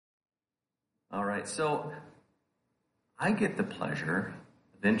All right, so I get the pleasure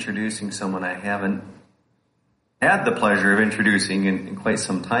of introducing someone I haven't had the pleasure of introducing in quite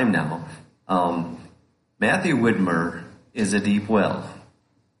some time now. Matthew Widmer is a deep well,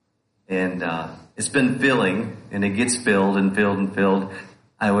 and it's been filling, and it gets filled and filled and filled.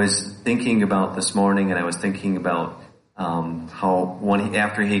 I was thinking about this morning, and I was thinking about how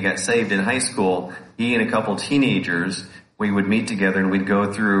after he got saved in high school, he and a couple teenagers, we would meet together and we'd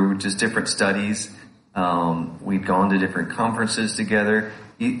go through just different studies. We'd gone to different conferences together.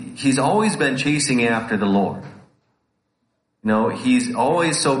 He's always been chasing after the Lord. You know, he's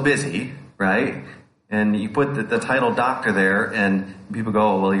always so busy, right? And you put the title doctor there and people go,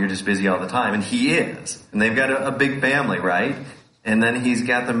 oh, well, you're just busy all the time. And he is. And they've got a big family, right? And then he's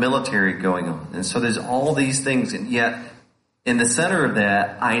got the military going on. And so there's all these things. And yet, in the center of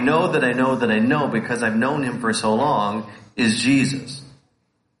that, I know because I've known him for so long, is Jesus.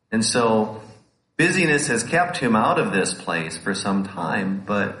 And so busyness has kept him out of this place for some time,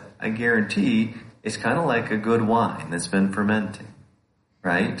 but I guarantee it's kind of like a good wine that's been fermenting,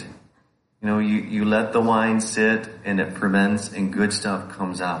 right? You know, you let the wine sit and it ferments and good stuff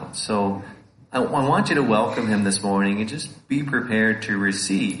comes out. So I want you to welcome him this morning and just be prepared to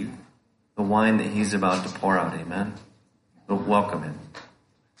receive the wine that he's about to pour out. Amen. So welcome him.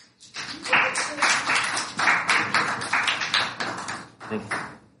 Thank you.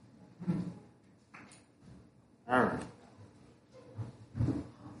 All right.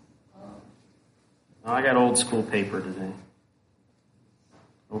 Oh, I got old school paper today.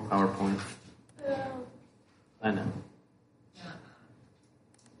 No PowerPoint. I know.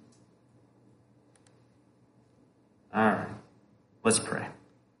 All right. Let's pray.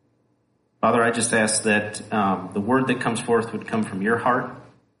 Father, I just ask that the word that comes forth would come from your heart,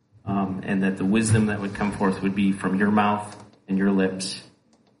 and that the wisdom that would come forth would be from your mouth and your lips.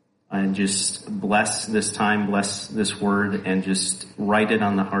 And just bless this time, bless this word, and just write it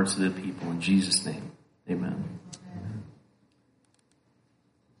on the hearts of the people. In Jesus' name, amen.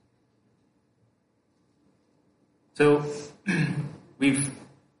 So we've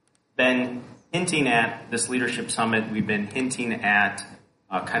been hinting at this leadership summit. We've been hinting at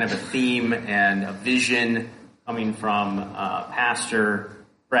kind of a theme and a vision coming from Pastor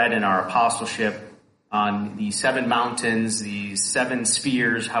Fred and our apostleship on the 7 mountains, the 7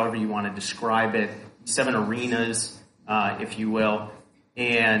 spheres, however you want to describe it, 7 arenas, if you will.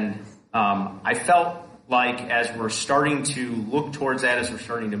 And I felt like as we're starting to look towards that, as we're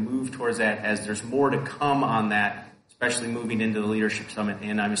starting to move towards that, as there's more to come on that, especially moving into the leadership summit,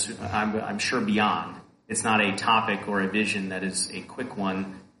 and I'm sure beyond. It's not a topic or a vision that is a quick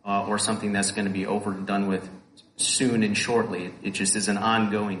one or something that's going to be over and done with soon and shortly. It just is an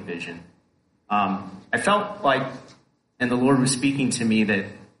ongoing vision. I felt like, and the Lord was speaking to me, that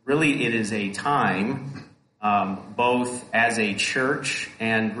really it is a time, both as a church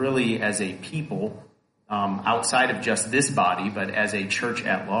and really as a people, outside of just this body, but as a church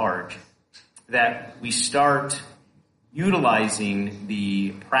at large, that we start utilizing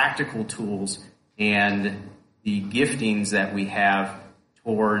the practical tools and the giftings that we have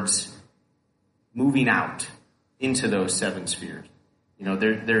towards moving out into those 7 spheres. You know,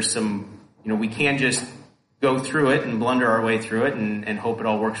 there's some, you know, we can't just go through it and blunder our way through it and hope it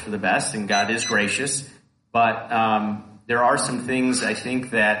all works for the best, and God is gracious. But there are some things, I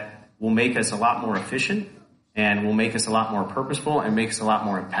think, that will make us a lot more efficient and will make us a lot more purposeful and make us a lot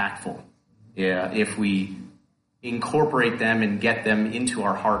more impactful if we incorporate them and get them into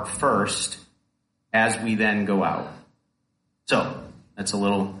our heart first as we then go out. So that's a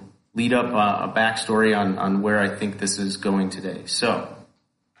little lead up, a backstory on where I think this is going today. So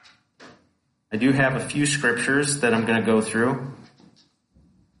I do have a few scriptures that I'm going to go through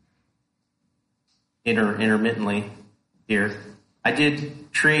intermittently here. I did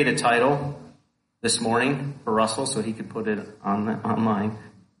create a title this morning for Russell so he could put it online.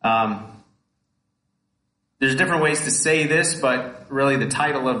 There's different ways to say this, but really the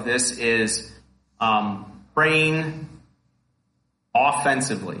title of this is praying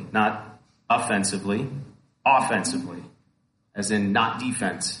offensively, not offensively, offensively, as in not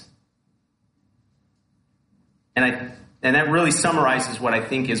defense. And that really summarizes what I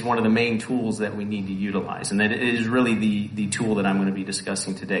think is one of the main tools that we need to utilize, and that it is really the tool that I'm going to be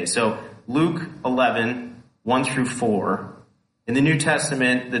discussing today. So Luke 11, 1 through 4. In the New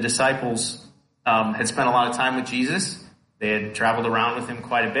Testament, the disciples had spent a lot of time with Jesus. They had traveled around with him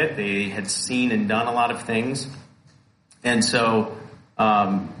quite a bit. They had seen and done a lot of things. And so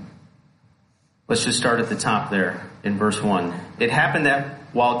when Let's just start at the top there in verse 1. It happened that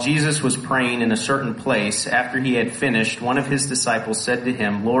while Jesus was praying in a certain place, after he had finished, one of his disciples said to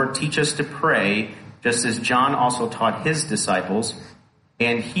him, "Lord, teach us to pray, just as John also taught his disciples."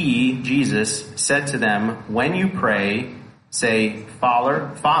 And he, Jesus, said to them, "When you pray, say,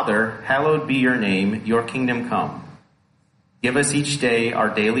 Father, hallowed be your name, your kingdom come. Give us each day our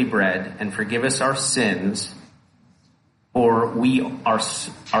daily bread, and forgive us our sins, for we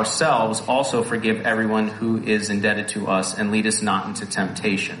ourselves also forgive everyone who is indebted to us, and lead us not into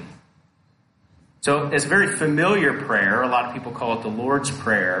temptation." So it's a very familiar prayer. A lot of people call it the Lord's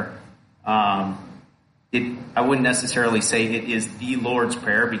Prayer. I wouldn't necessarily say it is the Lord's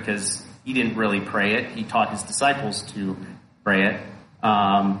Prayer because he didn't really pray it. He taught his disciples to pray it.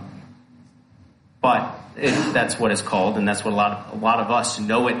 But that's what it's called, and that's what a lot of us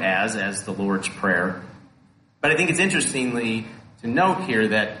know it as the Lord's Prayer. But I think it's interestingly to note here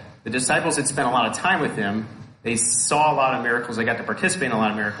that the disciples had spent a lot of time with him. They saw a lot of miracles. They got to participate in a lot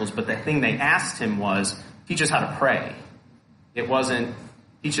of miracles. But the thing they asked him was, teach us how to pray. It wasn't,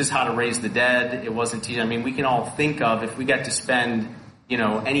 teach us how to raise the dead. It wasn't, we can all think of, if we got to spend,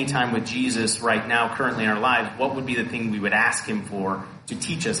 any time with Jesus right now, currently in our lives, what would be the thing we would ask him for to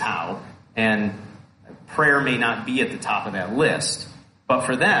teach us how? And prayer may not be at the top of that list. But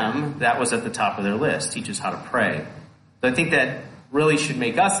for them, that was at the top of their list, teach us how to pray. So I think that really should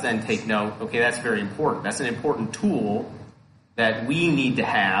make us then take note, okay, that's very important. That's an important tool that we need to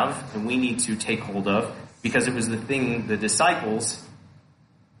have and we need to take hold of because it was the thing the disciples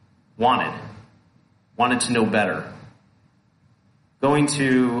wanted to know better. Going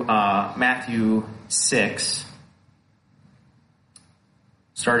to Matthew 6,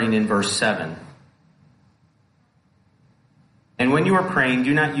 starting in verse 7. "And when you are praying,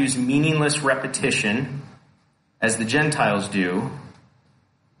 do not use meaningless repetition, as the Gentiles do,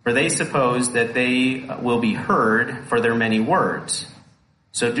 for they suppose that they will be heard for their many words.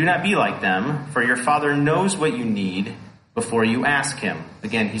 So do not be like them, for your Father knows what you need before you ask him."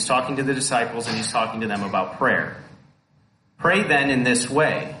 Again, he's talking to the disciples and he's talking to them about prayer. "Pray then in this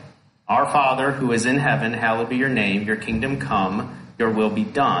way, Our Father who is in heaven, hallowed be your name, your kingdom come, your will be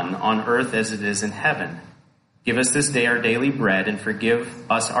done on earth as it is in heaven. Give us this day our daily bread, and forgive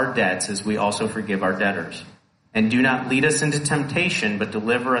us our debts as we also forgive our debtors. And do not lead us into temptation, but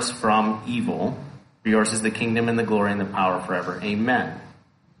deliver us from evil. For yours is the kingdom and the glory and the power forever. Amen."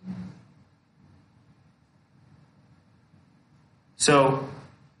 So,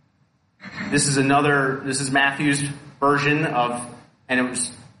 this is Matthew's version of, and it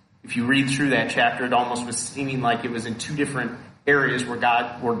was, if you read through that chapter, it almost was seeming like it was in two different areas where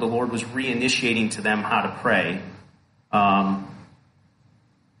the Lord was reinitiating to them how to pray.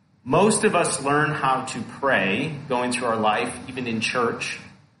 Most of us learn how to pray going through our life, even in church,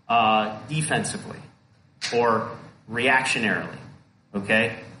 defensively or reactionarily.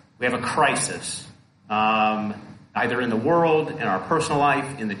 Okay? We have a crisis, either in the world, in our personal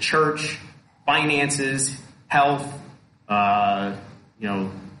life, in the church, finances, health.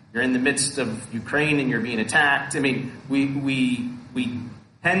 You're in the midst of Ukraine and you're being attacked. We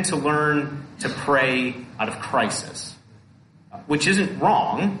tend to learn to pray out of crisis, which isn't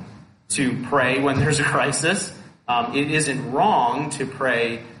wrong to pray when there's a crisis. It isn't wrong to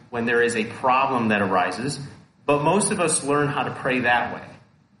pray when there is a problem that arises, but most of us learn how to pray that way.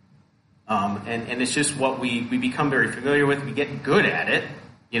 And it's just what we become very familiar with. We get good at it.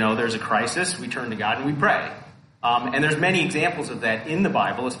 There's a crisis, we turn to God and we pray. And there's many examples of that in the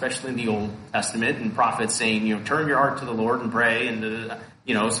Bible, especially in the Old Testament, and prophets saying, turn your heart to the Lord and pray, and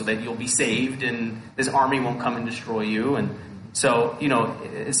so that you'll be saved, and this army won't come and destroy you. And so,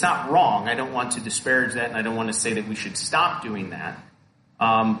 it's not wrong. I don't want to disparage that, and I don't want to say that we should stop doing that.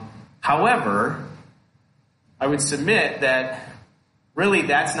 However, I would submit that really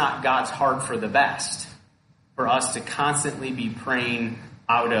that's not God's heart for the best, for us to constantly be praying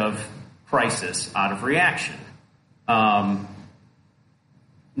out of crisis, out of reaction.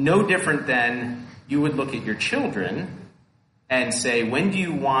 No different than you would look at your children and say, when do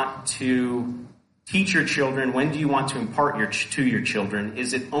you want to teach your children? When do you want to impart to your children?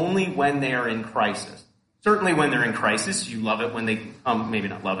 Is it only when they are in crisis? Certainly when they're in crisis, you love it when they, maybe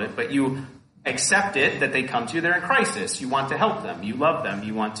not love it, but you accept it that they come to you, they're in crisis. You want to help them. You love them.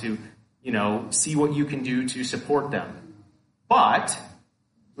 You want to, see what you can do to support them. But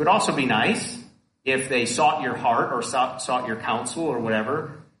it would also be nice if they sought your heart or sought your counsel or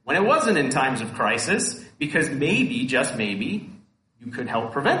whatever when it wasn't in times of crisis, because maybe, just maybe, you could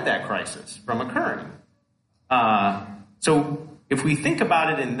help prevent that crisis from occurring. So if we think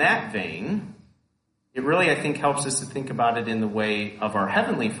about it in that vein, it really, I think, helps us to think about it in the way of our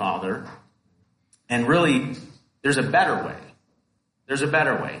Heavenly Father, And really, there's a better way. There's a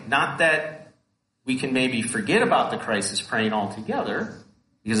better way. Not that we can maybe forget about the crisis praying altogether,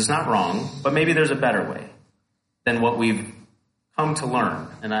 because it's not wrong, but maybe there's a better way than what we've come to learn.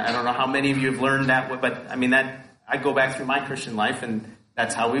 And I don't know how many of you have learned that, but I mean, that I go back through my Christian life, and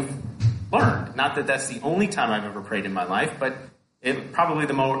that's how we've learned. Not that that's the only time I've ever prayed in my life, but it probably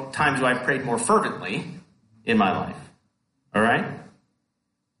the times where I've prayed more fervently in my life. All right?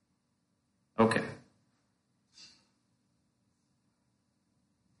 Okay.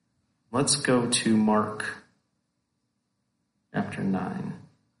 Let's go to Mark chapter 9.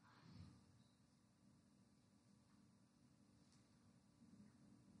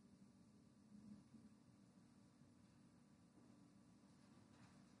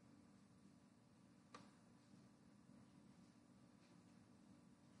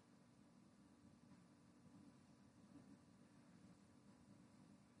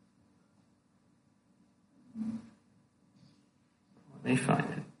 Let me find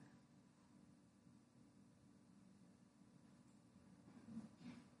it.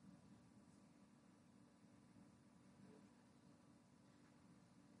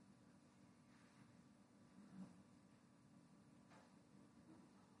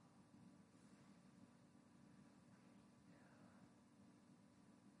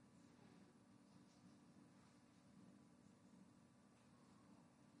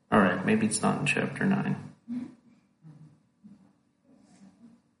 All right, maybe it's not in chapter 9.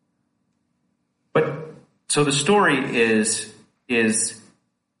 But, so the story is the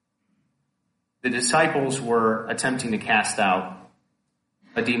disciples were attempting to cast out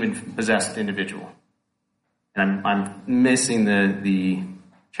a demon-possessed individual. And I'm missing the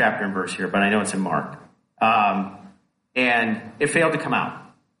chapter and verse here, but I know it's in Mark. And it failed to come out.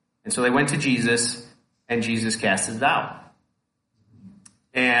 And so they went to Jesus, and Jesus casted it out.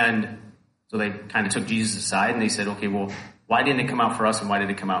 And so they kind of took Jesus aside, and they said, okay, well, why didn't it come out for us, and why did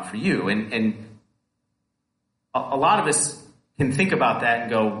it come out for you? And a lot of us can think about that and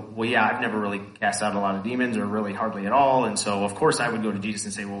go, well, yeah, I've never really cast out a lot of demons, or really hardly at all. And so, of course, I would go to Jesus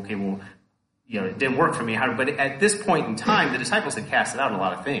and say, well, okay, well, it didn't work for me. But at this point in time, the disciples had casted out a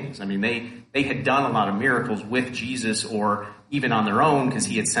lot of things. I mean, they had done a lot of miracles with Jesus, or even on their own, because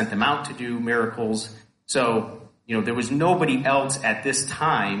he had sent them out to do miracles. So, there was nobody else at this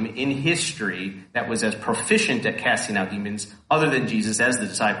time in history that was as proficient at casting out demons other than Jesus as the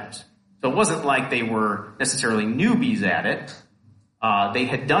disciples. So it wasn't like they were necessarily newbies at it. They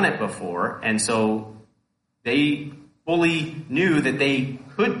had done it before, and so they fully knew that they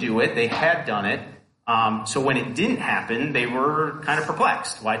could do it. They had done it. So when it didn't happen, they were kind of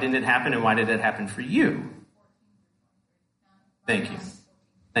perplexed. Why didn't it happen, and why did it happen for you? Thank you.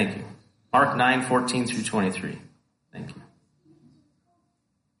 Thank you. Mark 9:14 through 23. Thank you.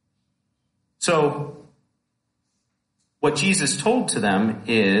 So, what Jesus told to them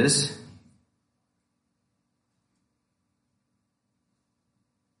is,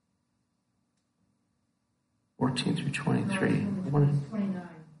 (14 through 23). 29.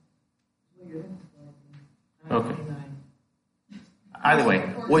 Okay. Either way,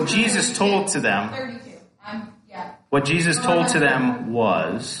 what Jesus told to them, what Jesus told to them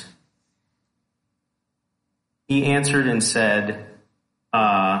was, he answered and said,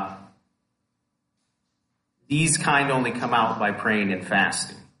 these kind only come out by praying and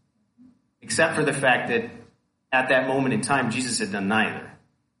fasting. Except for the fact that at that moment in time, Jesus had done neither.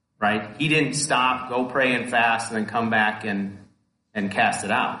 Right? He didn't stop, go pray and fast, and then come back and cast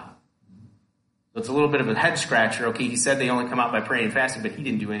it out. So it's a little bit of a head scratcher. Okay, he said they only come out by praying and fasting, but he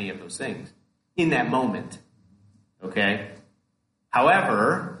didn't do any of those things in that moment. Okay?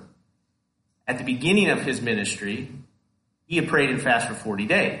 However, at the beginning of his ministry, he had prayed and fasted for 40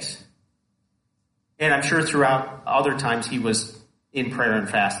 days. And I'm sure throughout other times he was in prayer and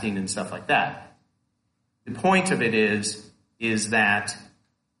fasting and stuff like that. The point of it is that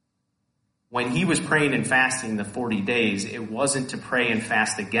when he was praying and fasting the 40 days, it wasn't to pray and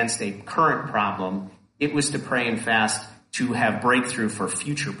fast against a current problem. It was to pray and fast to have breakthrough for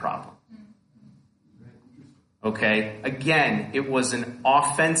future problems. Okay? Again, it was an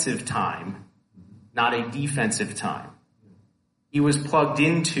offensive time, not a defensive time. He was plugged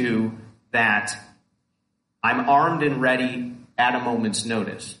into that I'm armed and ready at a moment's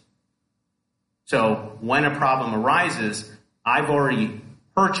notice. So when a problem arises, I've already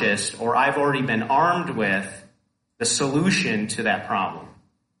purchased, or I've already been armed with the solution to that problem.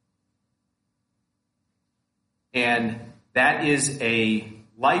 And that is a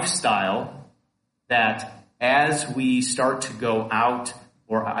lifestyle that as we start to go out,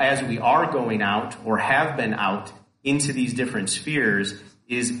 or as we are going out, or have been out into these different spheres,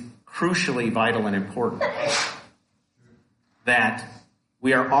 is crucially vital and important. That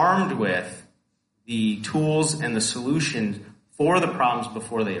we are armed with the tools and the solutions for the problems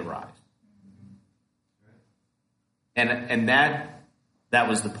before they arise. And that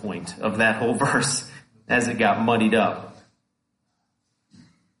was the point of that whole verse as it got muddied up.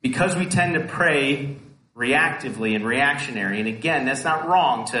 Because we tend to pray reactively and reactionary, and again, that's not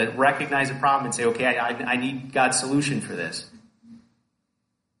wrong to recognize a problem and say, okay, I need God's solution for this.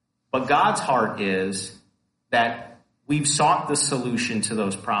 But God's heart is that we've sought the solution to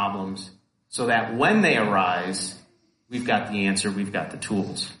those problems so that when they arise, we've got the answer, we've got the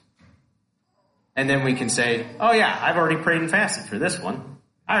tools. And then we can say, oh yeah, I've already prayed and fasted for this one.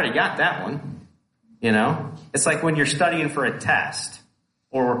 I already got that one. You know? It's like when you're studying for a test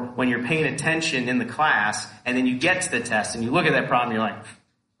or when you're paying attention in the class and then you get to the test and you look at that problem and you're like,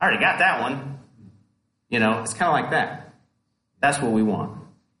 I already got that one. You know, it's kind of like that. That's what we want.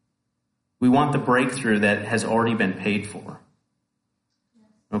 We want the breakthrough that has already been paid for.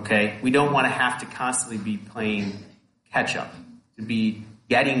 Okay? We don't want to have to constantly be playing catch up, to be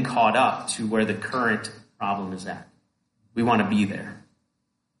getting caught up to where the current problem is at. We want to be there.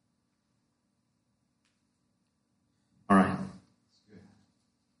 All right.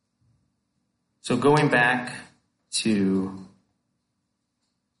 So going back to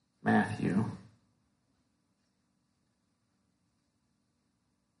Matthew.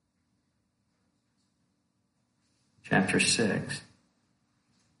 Chapter 6.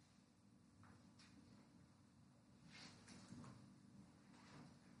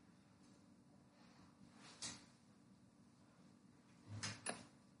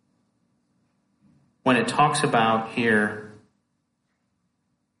 When it talks about here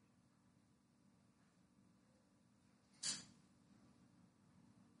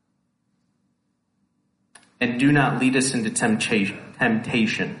and do not lead us into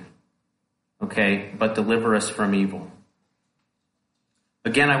temptation, okay, but deliver us from evil.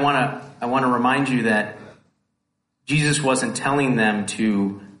 Again, I want to remind you that Jesus wasn't telling them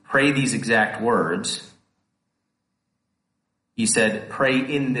to pray these exact words. He said, pray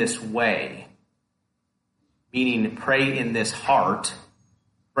in this way. Meaning, pray in this heart.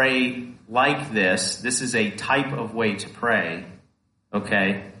 Pray like this. This is a type of way to pray.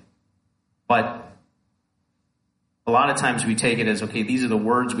 Okay? But a lot of times we take it as, okay, these are the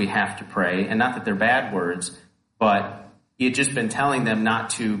words we have to pray. And not that they're bad words, but he had just been telling them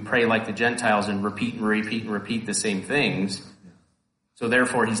not to pray like the Gentiles and repeat and repeat and repeat the same things. So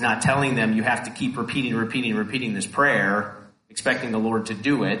therefore, he's not telling them you have to keep repeating this prayer, expecting the Lord to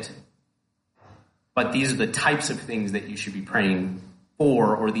do it. But these are the types of things that you should be praying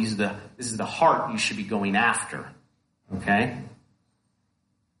for, or this is the heart you should be going after. Okay?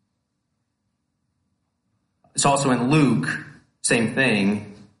 It's also in Luke, same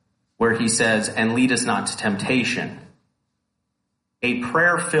thing, where he says, and lead us not to temptation. A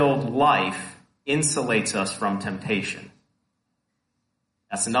prayer-filled life insulates us from temptation.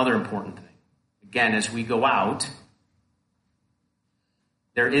 That's another important thing. Again, as we go out,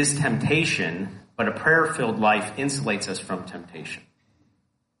 there is temptation, but a prayer-filled life insulates us from temptation.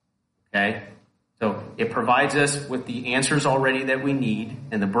 Okay? So it provides us with the answers already that we need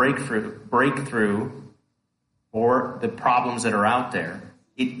and the breakthrough or the problems that are out there.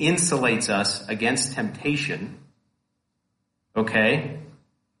 It insulates us against temptation. Okay?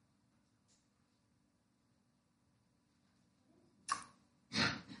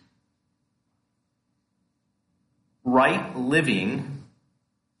 Right living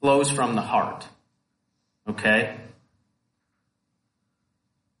flows from the heart. Okay?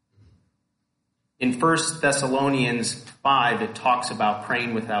 In 1 Thessalonians 5, it talks about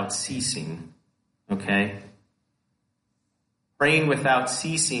praying without ceasing. Okay? Praying without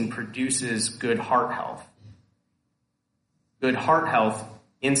ceasing produces good heart health. Good heart health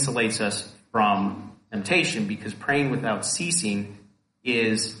insulates us from temptation because praying without ceasing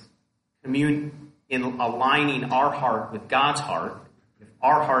is in aligning our heart with God's heart. If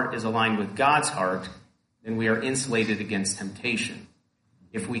our heart is aligned with God's heart, then we are insulated against temptation.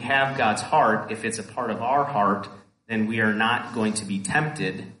 If we have God's heart, if it's a part of our heart, then we are not going to be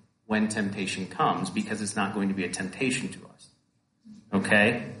tempted when temptation comes because it's not going to be a temptation to us.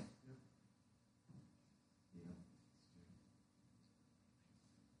 Okay?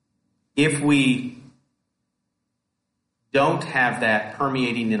 If we don't have that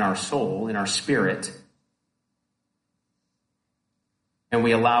permeating in our soul, in our spirit, and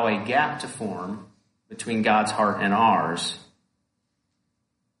we allow a gap to form between God's heart and ours,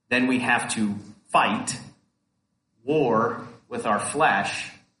 then we have to fight, war with our flesh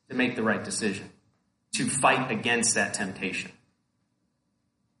to make the right decision, to fight against that temptation.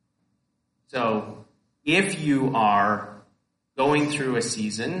 So if you are going through a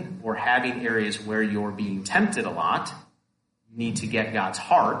season or having areas where you're being tempted a lot, you need to get God's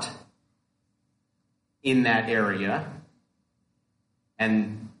heart in that area,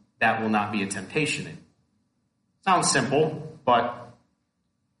 and that will not be a temptation. It sounds simple, but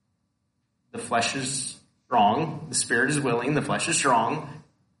the flesh is strong, the spirit is willing, the flesh is strong.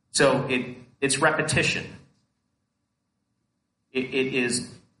 So it's repetition. It is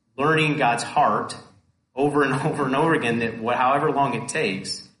learning God's heart over and over and over again, that however long it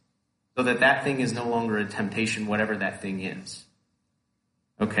takes, so that thing is no longer a temptation, whatever that thing is.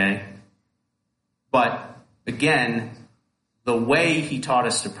 Okay? But again, the way he taught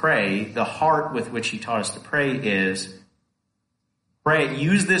us to pray, the heart with which he taught us to pray is pray,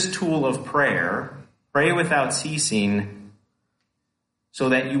 use this tool of prayer, pray without ceasing, so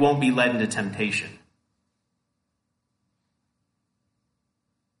that you won't be led into temptation.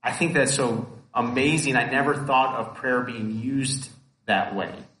 I think that's so amazing. I never thought of prayer being used that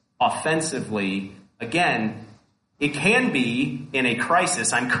way. Offensively, again, it can be in a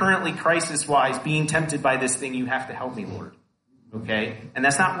crisis. I'm currently crisis-wise being tempted by this thing. You have to help me, Lord. Okay? And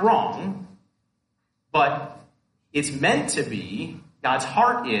that's not wrong, but it's meant to be, God's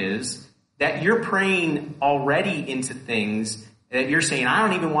heart is, that you're praying already into things that you're saying, I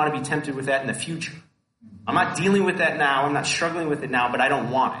don't even want to be tempted with that in the future. I'm not dealing with that now. I'm not struggling with it now, but I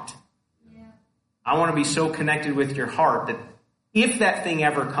don't want it. Yeah. I want to be so connected with your heart that if that thing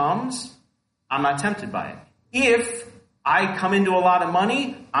ever comes, I'm not tempted by it. If I come into a lot of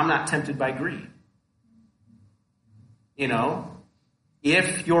money, I'm not tempted by greed. You know,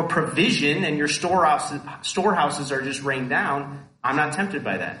 if your provision and your storehouses are just rained down, I'm not tempted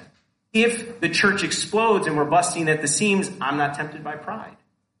by that. If the church explodes and we're busting at the seams, I'm not tempted by pride.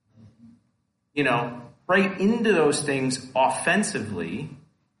 You know, pray into those things offensively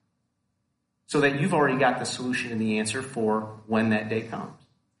so that you've already got the solution and the answer for when that day comes.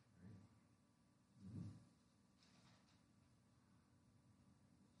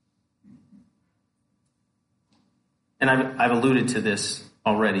 And I've alluded to this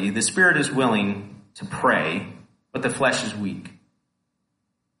already. The spirit is willing to pray, but the flesh is weak.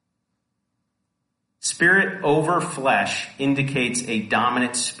 Spirit over flesh indicates a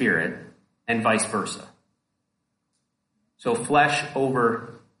dominant spirit, and vice versa. So flesh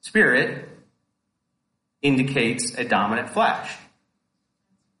over spirit indicates a dominant flesh.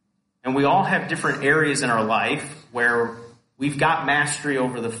 And we all have different areas in our life where we've got mastery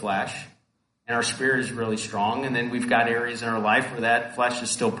over the flesh, and our spirit is really strong, and then we've got areas in our life where that flesh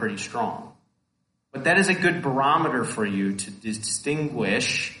is still pretty strong. But that is a good barometer for you to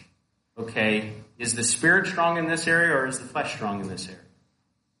distinguish, okay, is the spirit strong in this area or is the flesh strong in this area?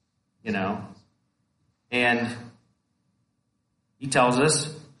 You know? And he tells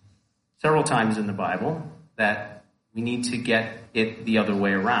us several times in the Bible that we need to get it the other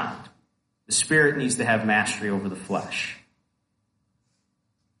way around. The spirit needs to have mastery over the flesh.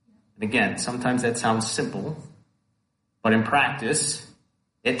 And again, sometimes that sounds simple, but in practice,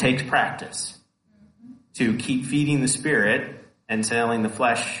 it takes practice to keep feeding the spirit and telling the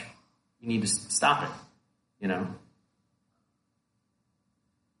flesh, you need to stop it, you know.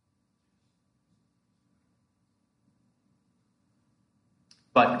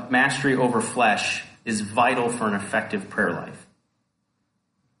 But mastery over flesh is vital for an effective prayer life.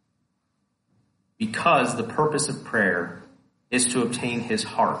 Because the purpose of prayer is to obtain his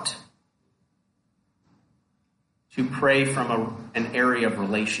heart. To pray from an area of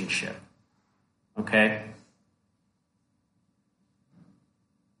relationship. Okay?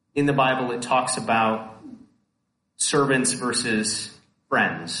 In the Bible, it talks about servants versus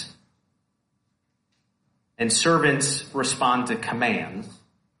friends. And servants respond to commands,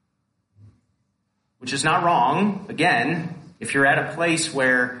 which is not wrong. Again, if you're at a place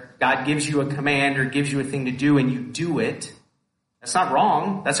where God gives you a command or gives you a thing to do and you do it, that's not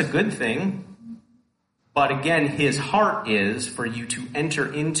wrong. That's a good thing. But again, his heart is for you to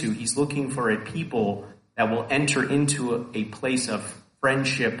enter into. He's looking for a people that will enter into a place of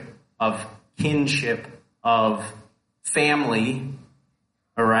friendship, of kinship, of family,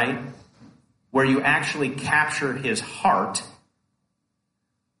 all right? Where you actually capture his heart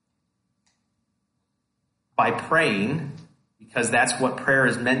by praying, because that's what prayer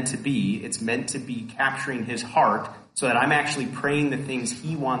is meant to be. It's meant to be capturing his heart so that I'm actually praying the things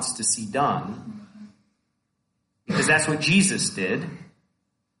he wants to see done. Because that's what Jesus did.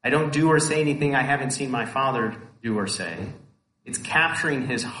 I don't do or say anything I haven't seen my Father do or say. It's capturing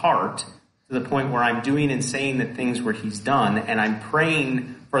his heart to the point where I'm doing and saying the things where he's done, and I'm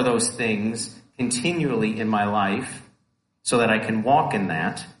praying for those things continually in my life so that I can walk in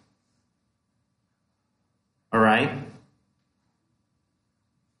that. All right?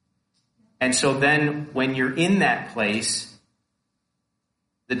 And so then when you're in that place,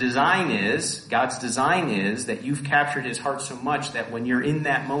 God's design is that you've captured his heart so much that when you're in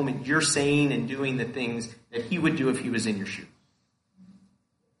that moment, you're saying and doing the things that he would do if he was in your shoes.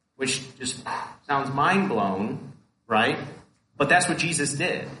 Which just sounds mind-blown, right? But that's what Jesus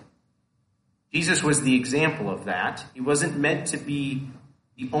did. Jesus was the example of that. He wasn't meant to be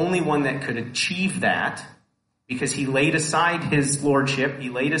the only one that could achieve that because he laid aside his lordship. He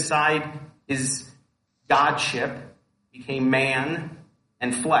laid aside his godship, became man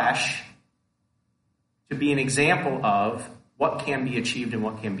and flesh to be an example of what can be achieved and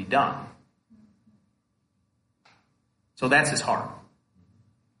what can be done. So that's his heart.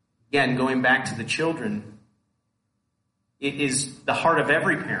 Again, going back to the children, it is the heart of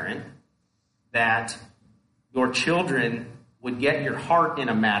every parent that your children would get your heart in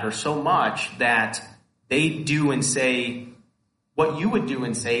a matter so much that they do and say what you would do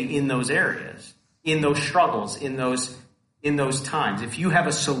and say in those areas, in those struggles, in those times. If you have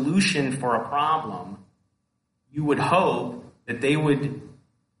a solution for a problem, you would hope that they would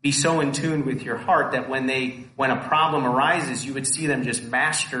be so in tune with your heart that when a problem arises, you would see them just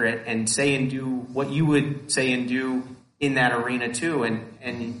master it and say and do what you would say and do in that arena too.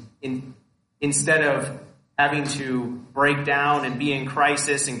 And instead of having to break down and be in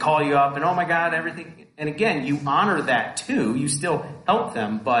crisis and call you up and, oh my God, everything. And again, you honor that too. You still help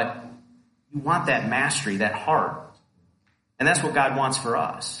them, but you want that mastery, that heart. And that's what God wants for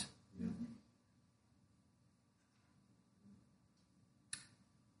us.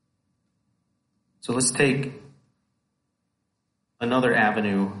 So let's take another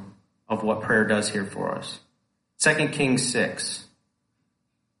avenue of what prayer does here for us. 2 Kings 6.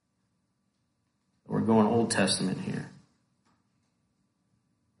 We're going Old Testament here.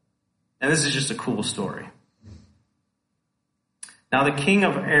 And this is just a cool story. Now the king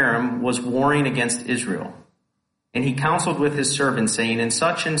of Aram was warring against Israel. And he counseled with his servants, saying, in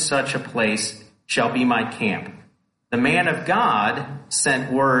such and such a place shall be my camp. The man of God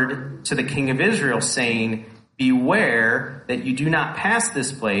sent word to the king of Israel, saying, beware that you do not pass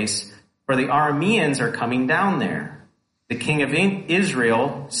this place, for the Arameans are coming down there. The king of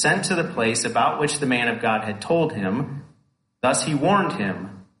Israel sent to the place about which the man of God had told him. Thus he warned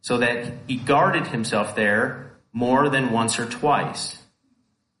him, so that he guarded himself there more than once or twice.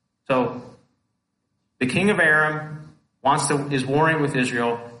 So the king of Aram is warring with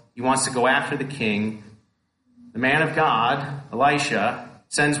Israel. He wants to go after the king. The man of God, Elisha,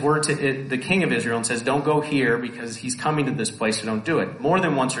 sends word to the king of Israel and says, don't go here because he's coming to this place, so don't do it. More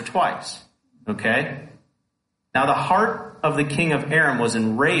than once or twice. Okay? Now the heart of the king of Aram was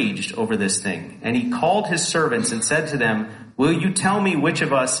enraged over this thing, and he called his servants and said to them, will you tell me which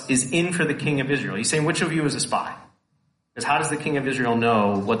of us is in for the king of Israel? He's saying, which of you is a spy? Because how does the king of Israel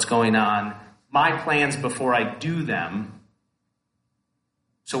know what's going on? My plans before I do them.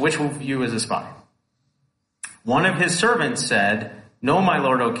 So which of you is a spy? One of his servants said, no, my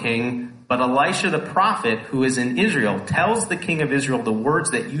lord, O king, but Elisha the prophet who is in Israel tells the king of Israel the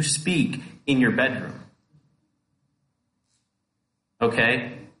words that you speak in your bedroom.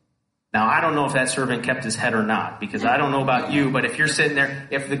 Okay? Now, I don't know if that servant kept his head or not, because I don't know about you, but if you're sitting there,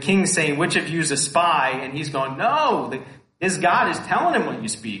 if the king's saying, which of you is a spy, and he's going, no, his God is telling him what you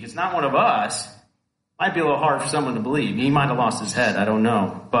speak. It's not one of us. Might be a little hard for someone to believe. He might have lost his head. I don't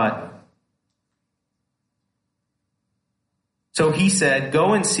know. But so he said,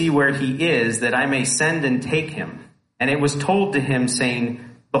 go and see where he is, that I may send and take him. And it was told to him, saying,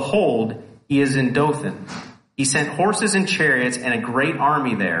 behold, he is in Dothan. He sent horses and chariots and a great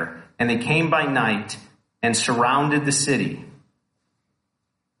army there, and they came by night and surrounded the city.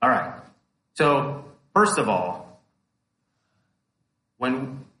 All right. So, first of all,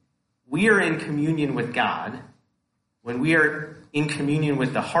 when we are in communion with God, when we are in communion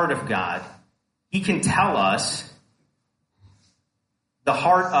with the heart of God, he can tell us the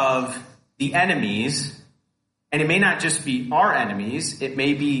heart of the enemies, and it may not just be our enemies, it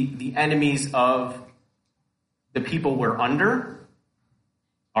may be the enemies of the people we're under,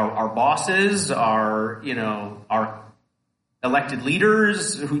 our bosses, our elected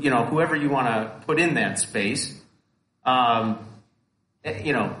leaders, whoever you want to put in that space.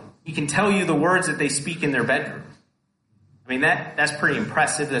 He can tell you the words that they speak in their bedroom. I mean, that's pretty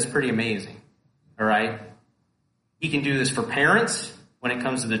impressive. That's pretty amazing. All right. He can do this for parents when it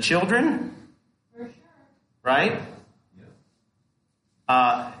comes to the children. For sure. Right?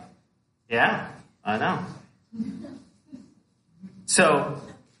 Yeah, I know. So.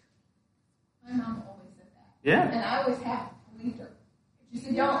 My mom always said that. Yeah. And I always have. I believed her. She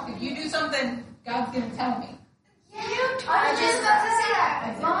said, if you do something, God's going to tell me. I was just about to say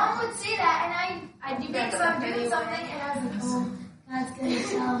that. Mom would say that, and I'd think about doing something, and I was like, oh, God's going to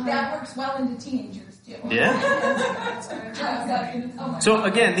tell her. That works well into teenagers, too. Yeah. So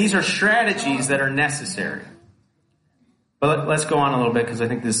again, these are strategies that are necessary. But let's go on a little bit because I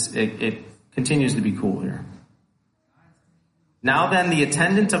think it continues to be cool here. Now then, the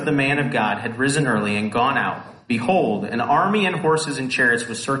attendant of the man of God had risen early and gone out. Behold, an army and horses and chariots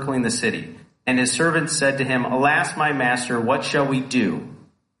was circling the city. And his servants said to him, Alas, my master, what shall we do?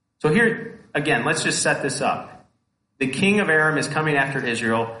 So here, again, let's just set this up. The king of Aram is coming after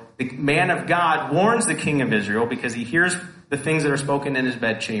Israel. The man of God warns the king of Israel because he hears the things that are spoken in his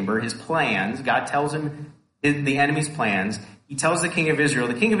bedchamber, his plans. God tells him the enemy's plans. He tells the king of Israel.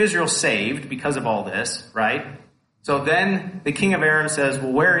 The king of Israel saved because of all this, right? So then the king of Aram says,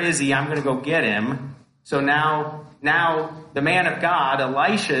 well, where is he? I'm going to go get him. So now the man of God,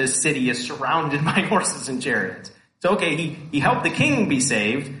 Elisha's city, is surrounded by horses and chariots. So okay, he helped the king be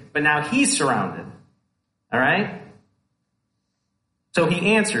saved, but now he's surrounded. All right? So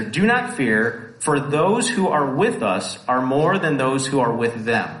he answered, Do not fear, for those who are with us are more than those who are with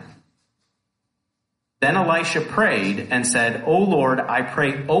them. Then Elisha prayed and said, O Lord, I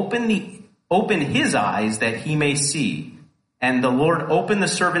pray, open his eyes that he may see. And the Lord opened the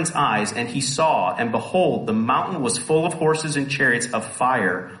servant's eyes, and he saw, and behold, the mountain was full of horses and chariots of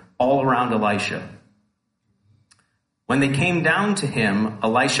fire all around Elisha. When they came down to him,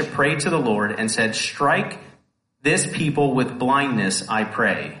 Elisha prayed to the Lord and said, Strike this people with blindness, I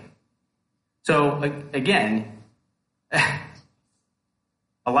pray. So again,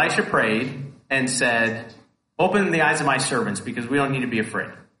 Elisha prayed and said, Open the eyes of my servants because we don't need to be afraid.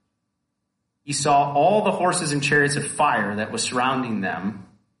 He saw all the horses and chariots of fire that was surrounding them.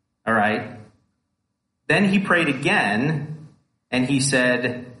 All right. Then he prayed again, and he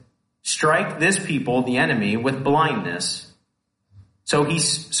said, Strike this people, the enemy, with blindness. So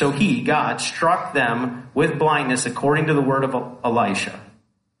God, struck them with blindness according to the word of Elisha.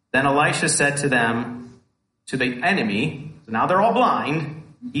 Then Elisha said to the enemy, so now they're all blind.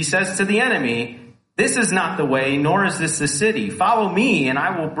 He says to the enemy, This is not the way, nor is this the city. Follow me, and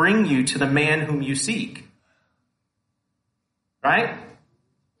I will bring you to the man whom you seek. Right?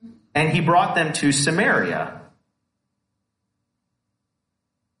 And he brought them to Samaria,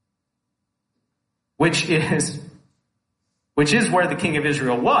 which is where the king of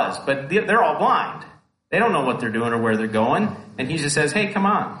Israel was. But they're all blind. They don't know what they're doing or where they're going. And he just says, hey, come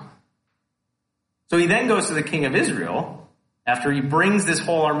on. So he then goes to the king of Israel after he brings this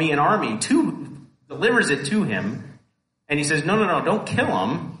whole army delivers it to him. And he says, no, don't kill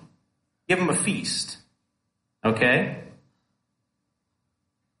him. Give him a feast. Okay?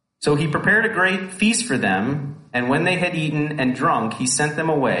 So he prepared a great feast for them. And when they had eaten and drunk, he sent them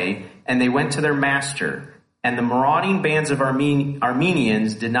away. And they went to their master. And the marauding bands of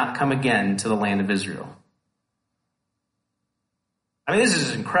Armenians did not come again to the land of Israel. I mean, this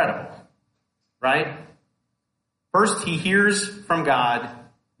is incredible, right? First, he hears from God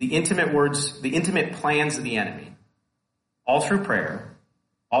the intimate words, the intimate plans of the enemy, all through prayer,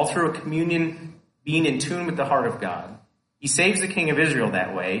 all through a communion, being in tune with the heart of God. He saves the king of Israel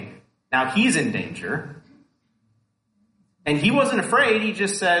that way. Now he's in danger. And he wasn't afraid. He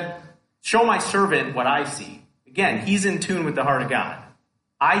just said, show my servant what I see. Again, he's in tune with the heart of God.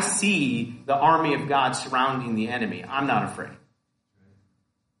 I see the army of God surrounding the enemy. I'm not afraid.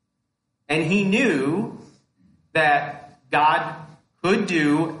 And he knew that God could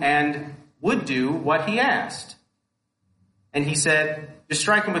do and would do what he asked. And he said, just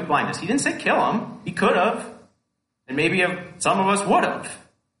strike him with blindness. He didn't say kill him. He could have. And maybe some of us would have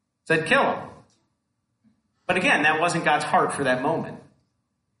said kill him. But again, that wasn't God's heart for that moment.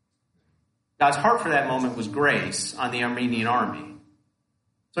 God's heart for that moment was grace on the Armenian army.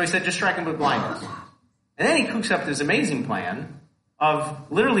 So he said, just strike him with blindness. And then he cooks up this amazing plan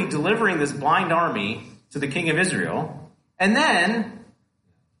of literally delivering this blind army to the king of Israel. And then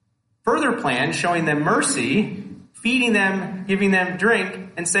further plan showing them mercy, feeding them, giving them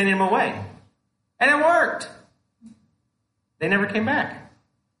drink, and sending them away. And it worked. They never came back.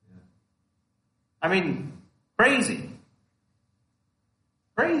 I mean, crazy.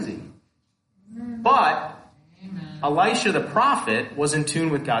 Crazy. But Elisha the prophet was in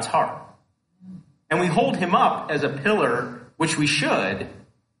tune with God's heart. And we hold him up as a pillar, which we should,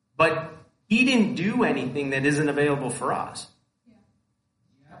 but he didn't do anything that isn't available for us.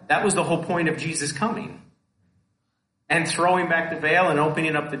 That was the whole point of Jesus coming. And throwing back the veil and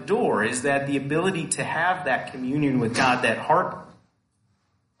opening up the door is that the ability to have that communion with God, that heart,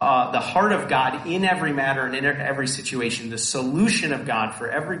 the heart of God in every matter and in every situation, the solution of God for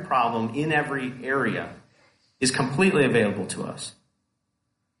every problem in every area. is completely available to us.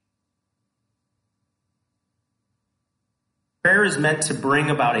 Prayer is meant to bring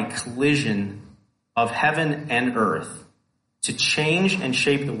about a collision of heaven and earth to change and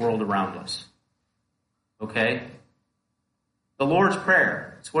shape the world around us. Okay? The Lord's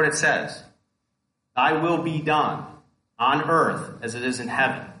Prayer, it's what it says. Thy will be done on earth as it is in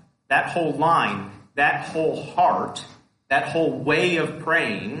heaven. That whole line, that whole heart, that whole way of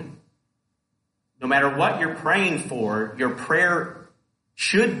praying, no matter what you're praying for, your prayer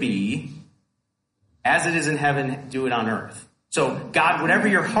should be, as it is in heaven, do it on earth. So, God, whatever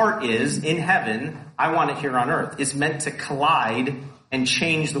your heart is in heaven, I want it here on earth. It's meant to collide and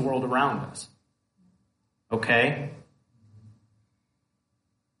change the world around us. Okay?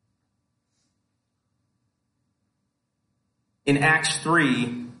 In Acts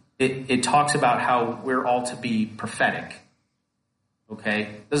 3, it talks about how we're all to be prophetic.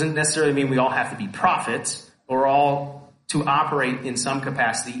 Okay? Doesn't necessarily mean we all have to be prophets, but we're all to operate in some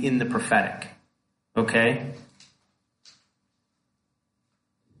capacity in the prophetic. Okay?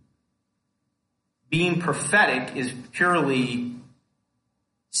 Being prophetic is purely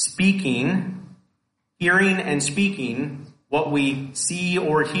speaking, hearing and speaking what we see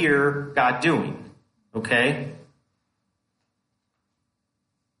or hear God doing. Okay?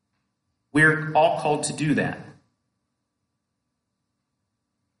 We're all called to do that.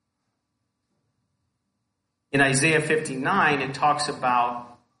 In Isaiah 59, it talks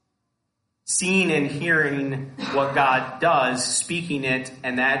about seeing and hearing what God does, speaking it,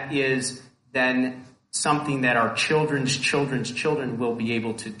 and that is then something that our children's children's children will be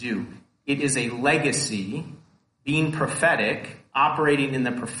able to do. It is a legacy, being prophetic, operating in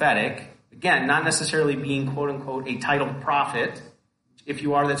the prophetic. Again, not necessarily being, quote unquote, a titled prophet. If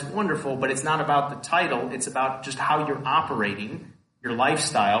you are, that's wonderful, but it's not about the title. It's about just how you're operating, your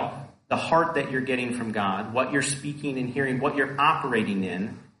lifestyle, the heart that you're getting from God, what you're speaking and hearing, what you're operating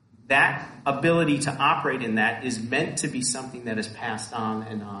in. That ability to operate in that is meant to be something that is passed on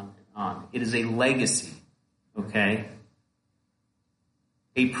and on and on. It is a legacy, okay?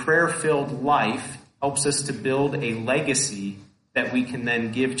 A prayer-filled life helps us to build a legacy that we can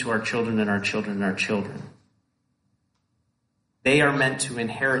then give to our children and our children and our children. They are meant to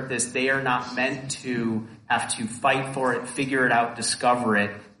inherit this. They are not meant to have to fight for it, figure it out, discover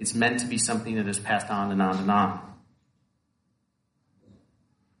it. It's meant to be something that is passed on and on and on.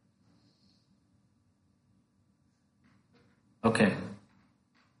 Okay.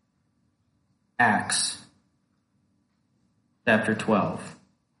 Acts chapter 12.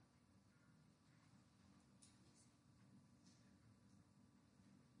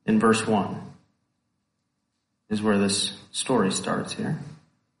 In verse 1 is where this story starts here.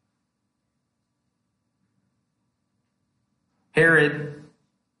 Herod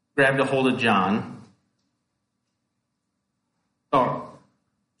grabbed a hold of John.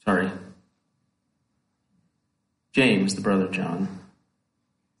 James, the brother of John.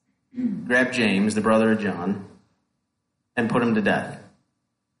 Grabbed James, the brother of John, and put him to death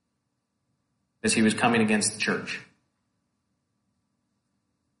as he was coming against the church.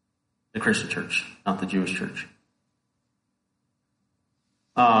 The Christian church, not the Jewish church.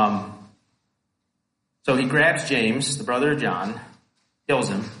 So he grabs James, the brother of John, kills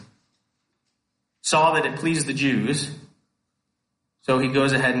him, saw that it pleased the Jews, so he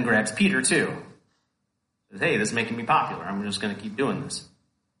goes ahead and grabs Peter too. Says, hey, this is making me popular. I'm just going to keep doing this.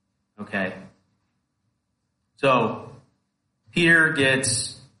 Okay. So Peter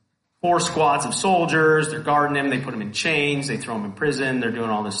gets 4 squads of soldiers. They're guarding him. They put him in chains. They throw him in prison. They're doing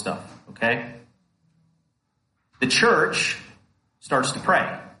all this stuff. Okay. The church starts to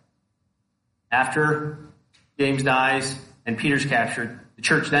pray. After James dies and Peter's captured, the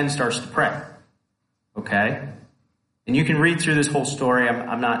church then starts to pray. Okay? And you can read through this whole story.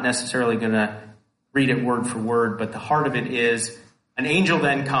 I'm not necessarily going to read it word for word, but the heart of it is an angel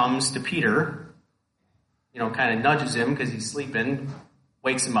then comes to Peter, kind of nudges him because he's sleeping,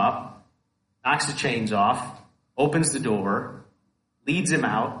 wakes him up, knocks the chains off, opens the door, leads him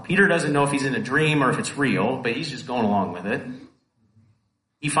out. Peter doesn't know if he's in a dream or if it's real, but he's just going along with it.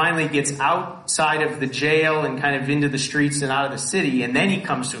 He finally gets outside of the jail and kind of into the streets and out of the city, and then he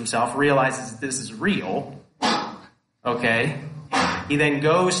comes to himself, realizes that this is real. Okay? He then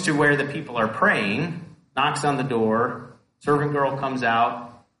goes to where the people are praying, knocks on the door, servant girl comes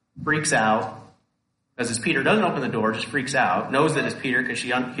out, freaks out, because as Peter doesn't open the door, just freaks out, knows that it's Peter because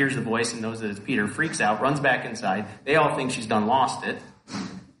she hears the voice and knows that it's Peter, freaks out, runs back inside. They all think she's done lost it,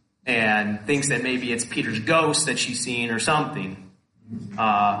 and thinks that maybe it's Peter's ghost that she's seen or something.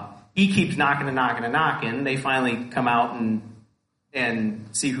 He keeps knocking and knocking and knocking. They finally come out and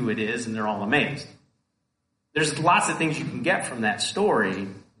see who it is, and they're all amazed. there's lots of things you can get from that story.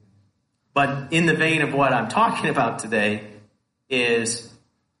 But in the vein of what I'm talking about today is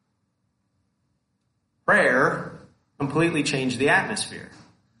prayer completely changed the atmosphere.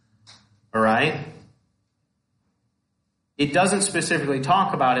 All right? It doesn't specifically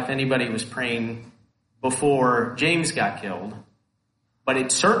talk about if anybody was praying before James got killed, but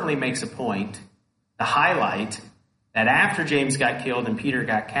it certainly makes a point to highlight that after James got killed and Peter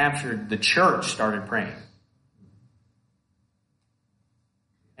got captured, the church started praying.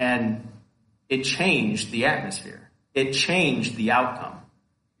 And it changed the atmosphere. It changed the outcome.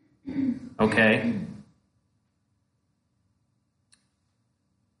 Okay?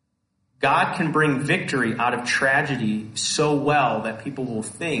 God can bring victory out of tragedy so well that people will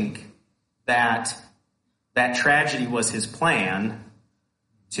think that that tragedy was his plan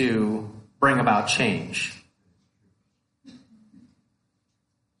to bring about change.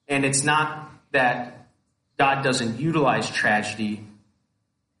 And it's not that God doesn't utilize tragedy,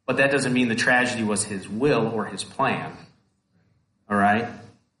 but that doesn't mean the tragedy was his will or his plan. All right?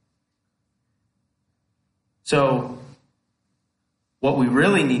 So, what we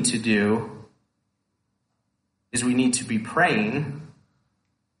really need to do is we need to be praying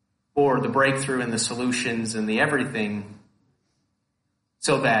for the breakthrough and the solutions and the everything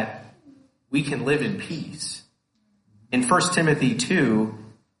so that we can live in peace. In 1 Timothy 2,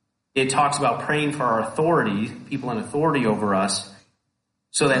 it talks about praying for our authority, people in authority over us,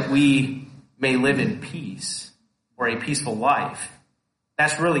 so that we may live in peace or a peaceful life.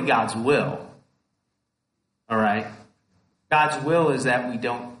 That's really God's will. All right? God's will is that we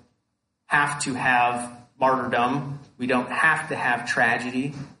don't have to have martyrdom. We don't have to have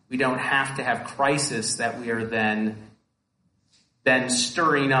tragedy. We don't have to have crisis that we are then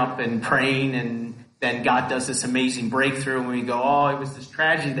stirring up and praying, and then God does this amazing breakthrough and we go, oh, it was this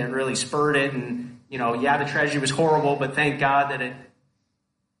tragedy that really spurred it. And, the tragedy was horrible, but thank God that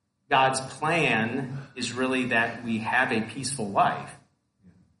God's plan is really that we have a peaceful life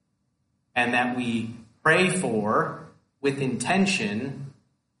and that we pray for, with intention,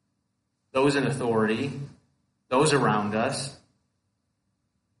 those in authority, those around us,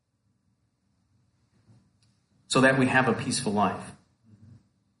 so that we have a peaceful life.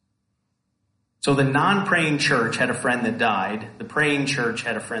 So the non-praying church had a friend that died. The praying church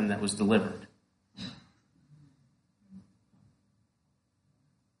had a friend that was delivered.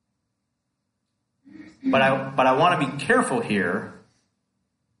 But I want to be careful here,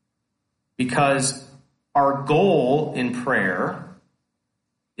 because our goal in prayer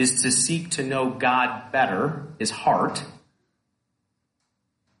is to seek to know God better, his heart,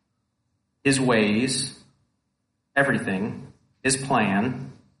 his ways, everything, his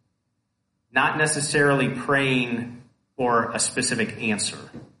plan, not necessarily praying for a specific answer.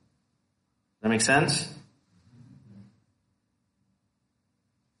 Does that make sense?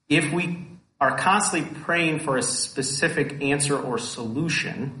 If we are constantly praying for a specific answer or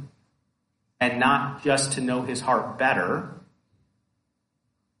solution, and not just to know his heart better,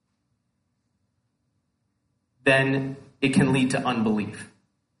 then it can lead to unbelief.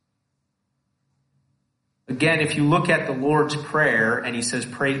 Again, if you look at the Lord's Prayer and he says,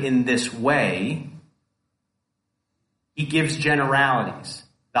 pray in this way, he gives generalities.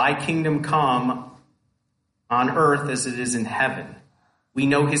 Thy kingdom come on earth as it is in heaven. We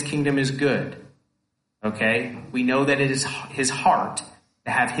know his kingdom is good. Okay? We know that it is his heart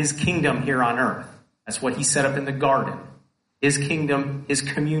to have his kingdom here on earth. That's what he set up in the garden. His kingdom, his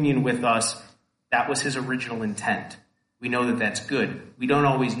communion with us, that was his original intent. We know that that's good. We don't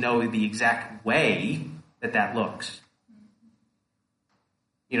always know the exact way that looks.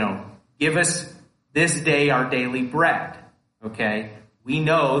 Give us this day our daily bread. Okay? We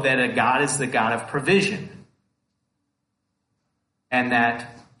know that a God is the God of provision. And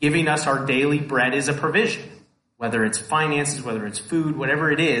that giving us our daily bread is a provision. Whether it's finances, whether it's food,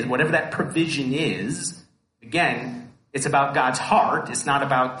 whatever it is, whatever that provision is, again, it's about God's heart. It's not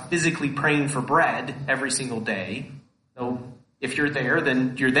about physically praying for bread every single day. So if you're there,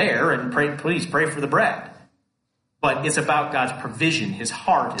 then you're there, and please pray for the bread. But it's about God's provision. His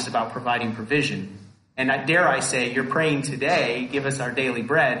heart is about providing provision. And dare I say, you're praying today, give us our daily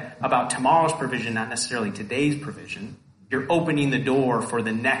bread, about tomorrow's provision, not necessarily today's provision. You're opening the door for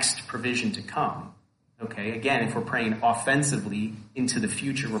the next provision to come. Okay, again, if we're praying offensively into the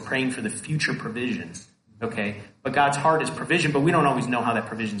future, we're praying for the future provision. Okay, but God's heart is provision, but we don't always know how that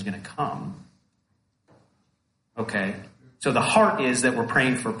provision is going to come. Okay, so the heart is that we're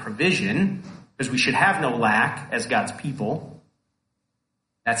praying for provision, because we should have no lack as God's people.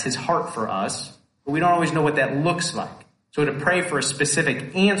 That's his heart for us, but we don't always know what that looks like. So to pray for a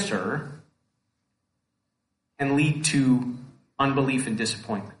specific answer can lead to unbelief and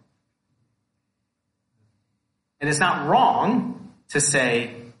disappointment. And it's not wrong to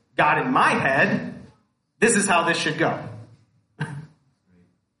say, God, in my head, this is how this should go.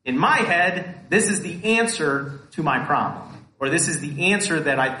 In my head, this is the answer to my problem. Or this is the answer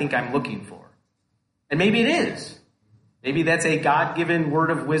that I think I'm looking for. And maybe it is. Maybe that's a God-given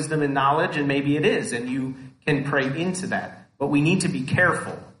word of wisdom and knowledge, and maybe it is, and you can pray into that. But we need to be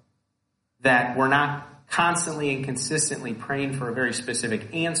careful that we're not constantly and consistently praying for a very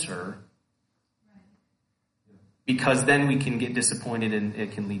specific answer, because then we can get disappointed and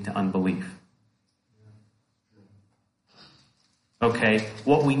it can lead to unbelief. Okay,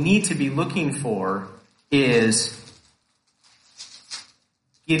 what we need to be looking for is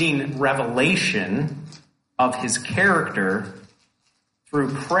getting revelation of his character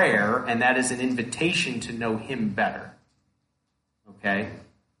through prayer, and that is an invitation to know him better. Okay?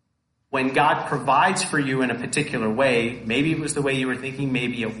 When God provides for you in a particular way, maybe it was the way you were thinking,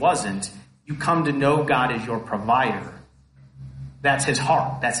 maybe it wasn't, you come to know God as your provider. That's his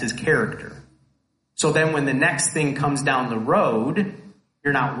heart. That's his character. So then when the next thing comes down the road,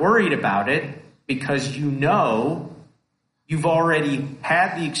 you're not worried about it because you know you've already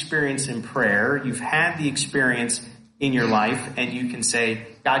had the experience in prayer. You've had the experience in your life, and you can say,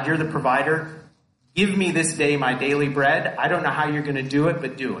 God, you're the provider. Give me this day my daily bread. I don't know how you're going to do it,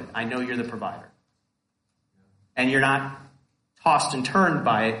 but do it. I know you're the provider. And you're not tossed and turned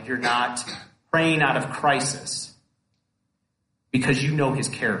by it. You're not praying out of crisis because you know his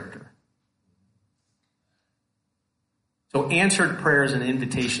character. So answered prayer is an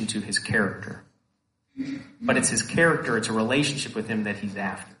invitation to his character. But it's his character, it's a relationship with him that he's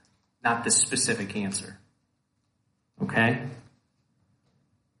after, not this specific answer. Okay?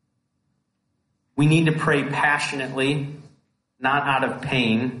 We need to pray passionately, not out of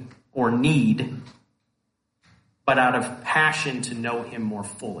pain or need, but out of passion to know him more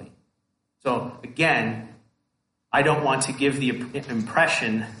fully. So again, I don't want to give the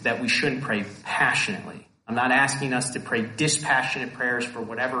impression that we shouldn't pray passionately. I'm not asking us to pray dispassionate prayers for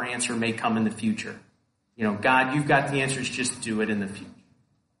whatever answer may come in the future. You know, God, you've got the answers, just do it in the future.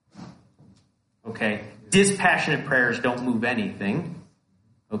 Okay? Dispassionate prayers don't move anything.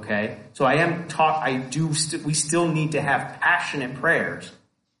 Okay? So we still need to have passionate prayers,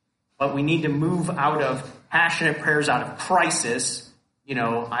 but we need to move out of passionate prayers out of crisis. You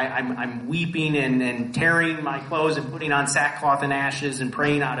know, I'm weeping and tearing my clothes and putting on sackcloth and ashes and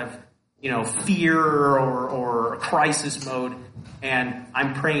praying out of, fear or crisis mode. And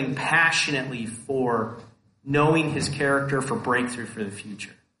I'm praying passionately for knowing his character, for breakthrough for the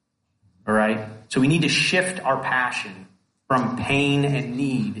future. All right? So we need to shift our passion from pain and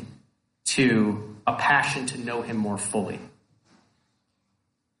need to a passion to know him more fully.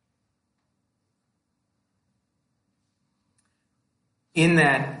 In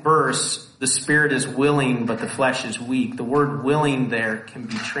that verse, the spirit is willing, but the flesh is weak. The word willing there can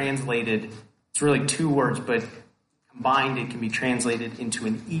be translated, it's really two words, but combined it can be translated into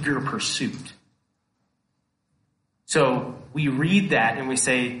an eager pursuit. So we read that and we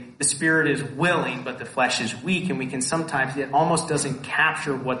say the spirit is willing, but the flesh is weak, and we can sometimes, it almost doesn't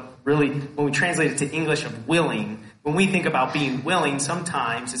capture what really, when we translate it to English of willing, when we think about being willing,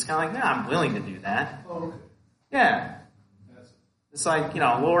 sometimes it's kind of like, I'm willing to do that. Oh, okay. Yeah. It's like,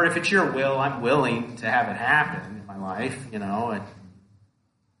 Lord, if it's your will, I'm willing to have it happen in my life, But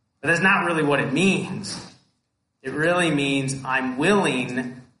that's not really what it means. It really means I'm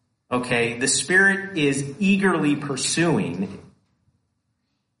willing, okay, the Spirit is eagerly pursuing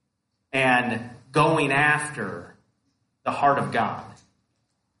and going after the heart of God.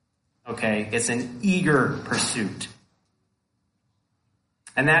 Okay, it's an eager pursuit.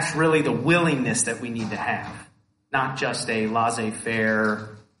 And that's really the willingness that we need to have. Not just a laissez-faire,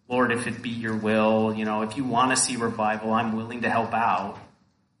 Lord, if it be your will, if you want to see revival, I'm willing to help out,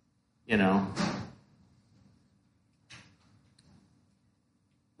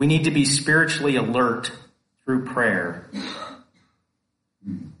 We need to be spiritually alert through prayer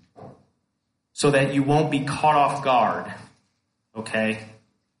so that you won't be caught off guard, okay?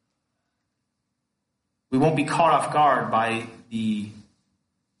 We won't be caught off guard by the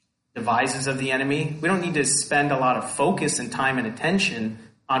devices of the enemy. We don't need to spend a lot of focus and time and attention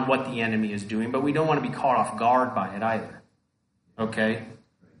on what the enemy is doing, but we don't want to be caught off guard by it either. Okay?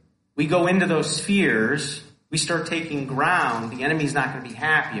 We go into those spheres, we start taking ground, the enemy's not going to be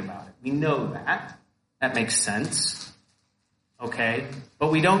happy about it. We know that. That makes sense. Okay? But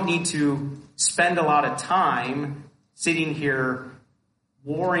we don't need to spend a lot of time sitting here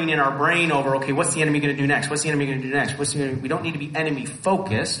warring in our brain over, okay, what's the enemy going to do next? What's the enemy going to do next? We don't need to be enemy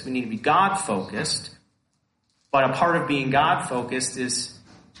focused. We need to be God focused. But a part of being God-focused is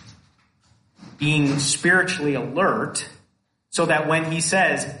being spiritually alert so that when he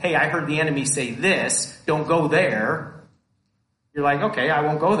says, hey, I heard the enemy say this, don't go there, you're like, okay, I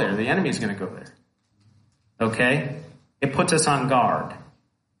won't go there. The enemy's going to go there. Okay? It puts us on guard.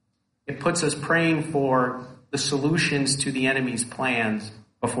 It puts us praying for the solutions to the enemy's plans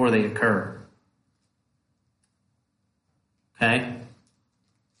before they occur. Okay?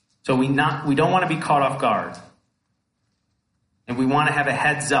 So we don't want to be caught off guard. And we want to have a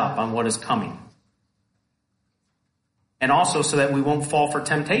heads up on what is coming. And also so that we won't fall for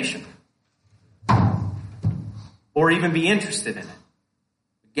temptation. Or even be interested in it.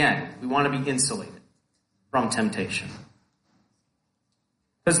 Again, we want to be insulated from temptation.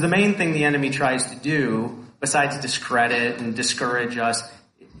 Because the main thing the enemy tries to do, besides discredit and discourage us,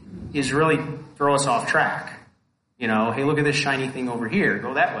 is really throw us off track. You know, hey, look at this shiny thing over here.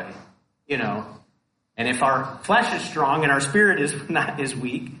 Go that way. You know. And if our flesh is strong and our spirit is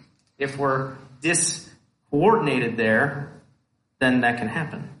weak, if we're discoordinated there, then that can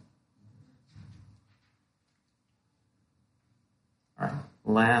happen. All right,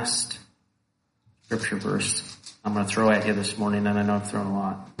 last scripture verse I'm going to throw at you this morning, and I know I've thrown a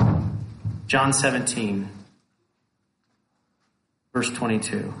lot. John 17, verse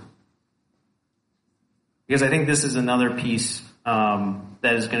 22. Because I think this is another piece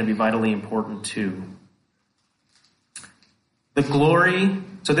that is going to be vitally important too. The glory.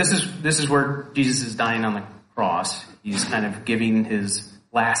 So this is where Jesus is dying on the cross. He's kind of giving his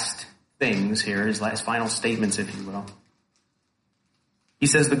last things here, his last final statements, if you will. He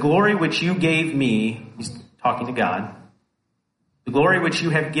says, the glory which you gave me, he's talking to God, the glory which you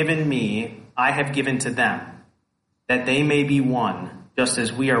have given me, I have given to them, that they may be one, just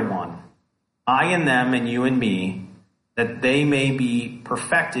as we are one. I and them and you and me, that they may be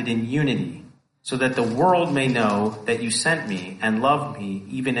perfected in unity, so that the world may know that you sent me and loved me,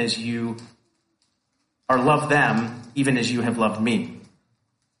 even as you, or love them, even as you have loved me.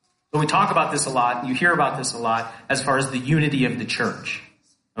 So we talk about this a lot, you hear about this a lot, as far as the unity of the church.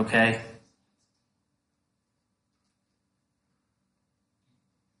 Okay?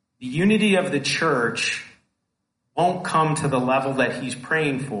 The unity of the church won't come to the level that he's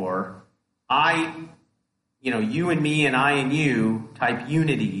praying for. You and me and I and you type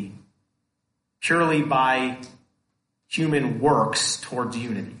unity purely by human works towards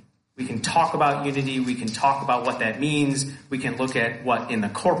unity. We can talk about unity. We can talk about what that means. We can look at what in the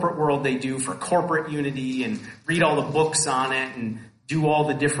corporate world they do for corporate unity and read all the books on it and do all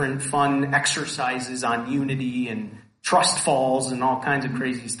the different fun exercises on unity and trust falls and all kinds of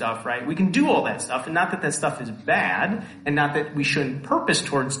crazy stuff, right? We can do all that stuff, and not that that stuff is bad, and not that we shouldn't purpose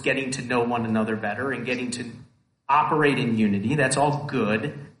towards getting to know one another better and getting to operate in unity. That's all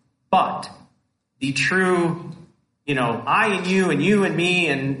good. But the true, I and you and me,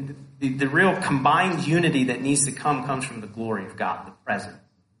 and the real combined unity that needs to come comes from the glory of God, the present.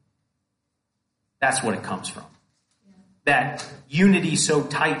 That's what it comes from. That unity so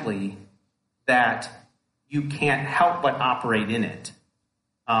tightly that you can't help but operate in it.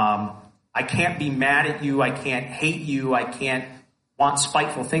 I can't be mad at you. I can't hate you. I can't want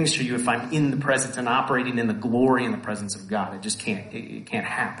spiteful things for you if I'm in the presence and operating in the glory and the presence of God. It just can't. It can't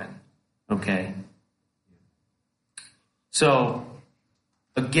happen. Okay? So,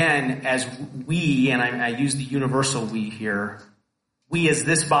 again, as we, and I use the universal we here, we as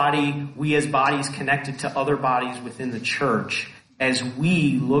this body, we as bodies connected to other bodies within the church, as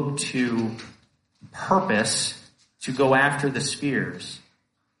we look to purpose to go after the spheres,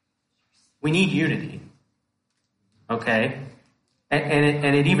 we need unity. Okay?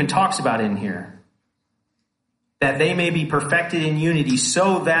 And it even talks about it in here. That they may be perfected in unity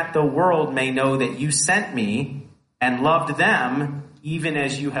so that the world may know that you sent me and loved them even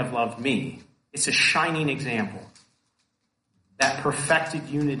as you have loved me. It's a shining example. That perfected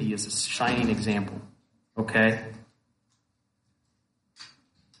unity is a shining example. Okay?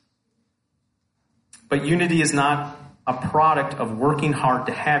 But unity is not a product of working hard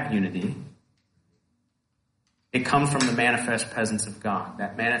to have unity. It comes from the manifest presence of God.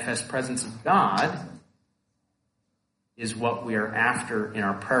 That manifest presence of God is what we are after in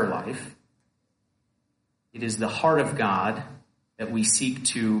our prayer life. It is the heart of God that we seek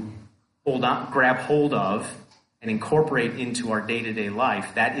to grab hold of and incorporate into our day-to-day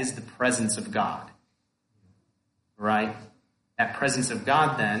life. That is the presence of God. Right? That presence of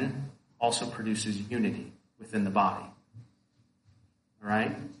God then also produces unity within the body. All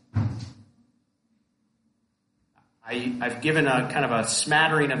right? I've given a kind of a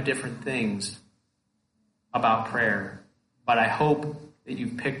smattering of different things about prayer, but I hope that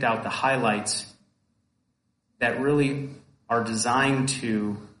you've picked out the highlights that really are designed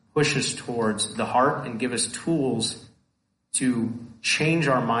to push us towards the heart and give us tools to change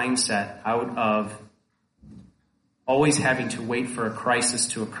our mindset out of always having to wait for a crisis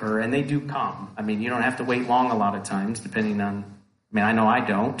to occur. And they do come. I mean, you don't have to wait long a lot of times, depending on, I know I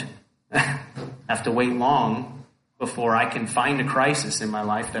don't have to wait long before I can find a crisis in my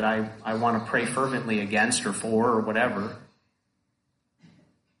life that I want to pray fervently against or for or whatever.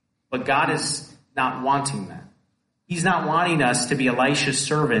 But God is not wanting that. He's not wanting us to be Elisha's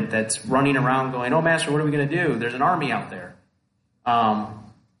servant that's running around going, oh, Master, what are we going to do? There's an army out there.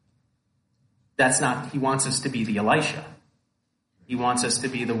 That's not, he wants us to be the Elisha. He wants us to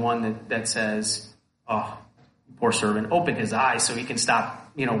be the one that says, oh, poor servant, open his eyes so he can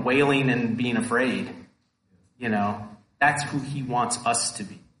stop, wailing and being afraid. That's who he wants us to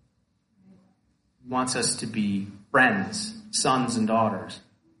be. He wants us to be friends, sons and daughters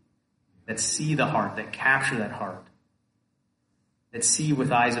that see the heart, that capture that heart, that see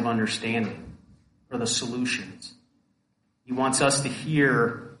with eyes of understanding for the solutions. He wants us to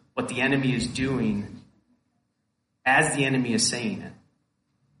hear what the enemy is doing as the enemy is saying it,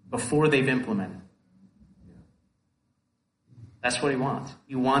 before they've implemented it. That's what he wants.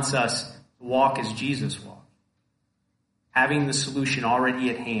 He wants us to walk as Jesus walked, having the solution already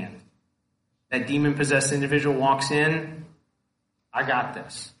at hand. That demon-possessed individual walks in, I got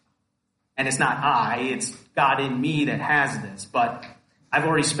this. And it's not it's God in me that has this. But I've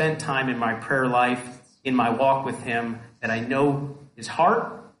already spent time in my prayer life, in my walk with him, that I know his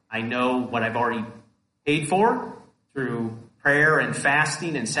heart. I know what I've already paid for through prayer and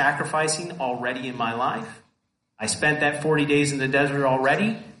fasting and sacrificing already in my life. I spent that 40 days in the desert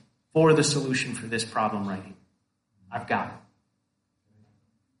already for the solution for this problem right here. I've got it.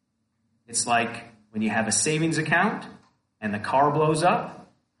 It's like when you have a savings account and the car blows up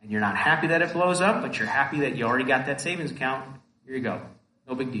and you're not happy that it blows up, but you're happy that you already got that savings account. Here you go.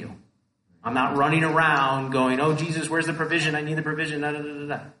 No big deal. I'm not running around going, oh, Jesus, where's the provision? I need the provision. Da, da, da, da,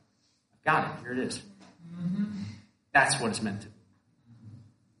 da. Got it. Here it is. That's what it's meant to be.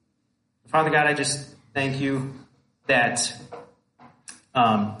 Father God, I just thank you that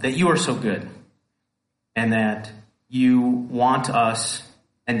you are so good and that you want us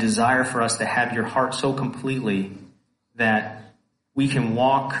and desire for us to have your heart so completely that we can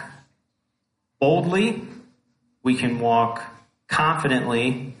walk boldly, we can walk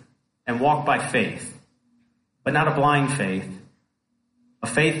confidently, and walk by faith, but not a blind faith. A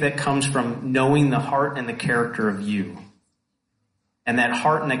faith that comes from knowing the heart and the character of you. And that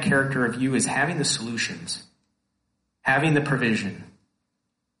heart and the character of you is having the solutions, having the provision,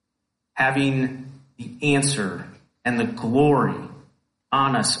 having the answer and the glory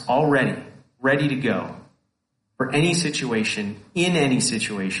on us already, ready to go for any situation, in any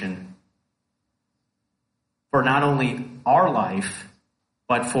situation, for not only our life,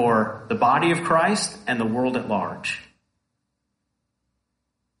 but for the body of Christ and the world at large.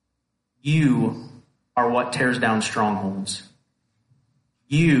 You are what tears down strongholds.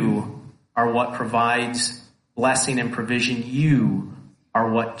 You are what provides blessing and provision. You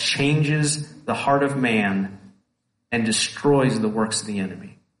are what changes the heart of man and destroys the works of the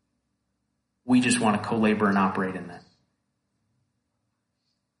enemy. We just want to co-labor and operate in that.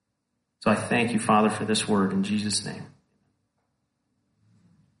 So I thank you, Father, for this word in Jesus' name.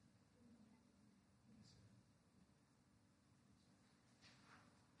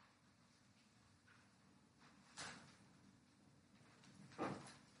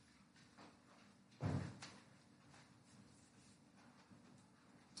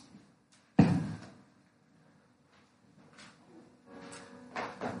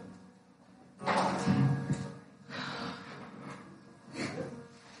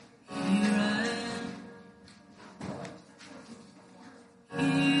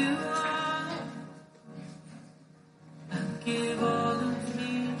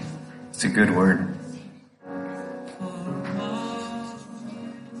 It's a good word.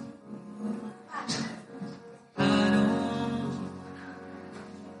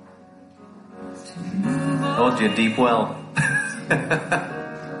 Told you, deep well.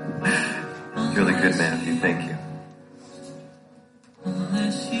 Really good, man of you. Thank you.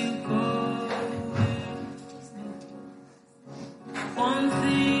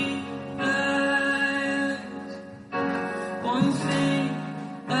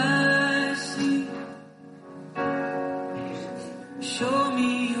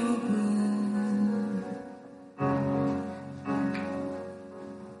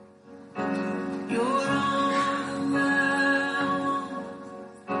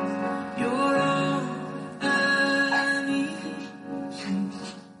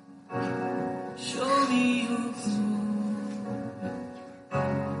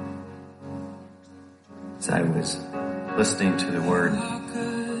 I was listening to the word,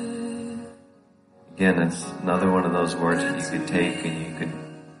 again, it's another one of those words that you could take and you could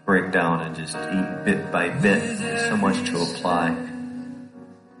break down and just eat bit by bit. There's so much to apply.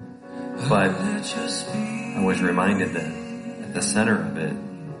 But I was reminded that at the center of it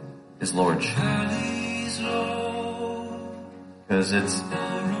is Lordship. Because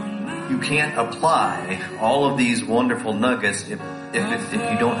you can't apply all of these wonderful nuggets if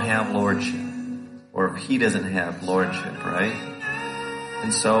you don't have Lordship, or if He doesn't have Lordship, right?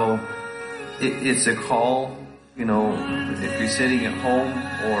 And so it's a call, if you're sitting at home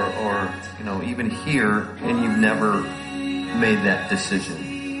or even here and you've never made that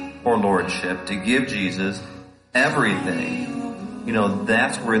decision for Lordship to give Jesus everything,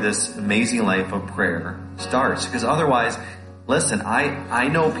 that's where this amazing life of prayer starts. Because otherwise, listen, I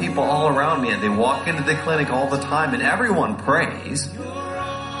know people all around me, and they walk into the clinic all the time, and everyone prays.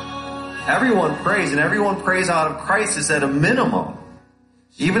 Everyone prays, and everyone prays out of crisis at a minimum.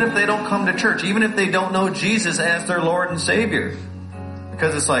 Even if they don't come to church, even if they don't know Jesus as their Lord and Savior.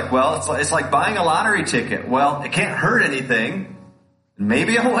 Because it's like buying a lottery ticket. Well, it can't hurt anything.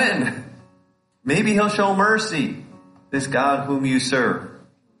 Maybe I'll win. Maybe He'll show mercy, this God whom you serve.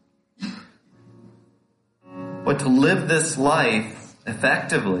 But to live this life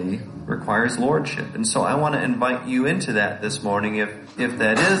effectively requires Lordship. And so I want to invite you into that this morning if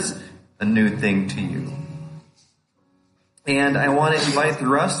that is a new thing to you. And I want to invite the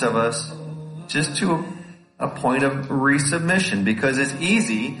rest of us just to a point of resubmission, because it's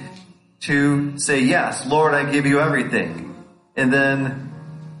easy to say, yes, Lord, I give you everything. And then,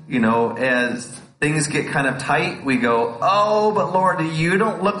 as things get kind of tight, we go, oh, but Lord, you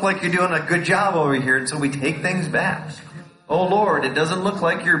don't look like you're doing a good job over here. And so we take things back. Oh, Lord, it doesn't look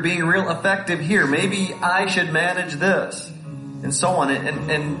like you're being real effective here. Maybe I should manage this. And so on.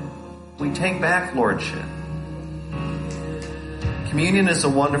 And we take back Lordship. Communion is a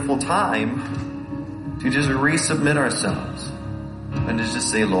wonderful time to just resubmit ourselves and to just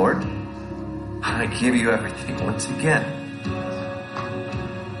say, Lord, I give you everything once again.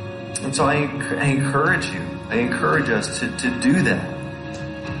 And so I encourage you, I encourage us to do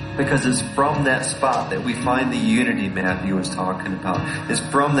that, because it's from that spot that we find the unity Matthew was talking about. It's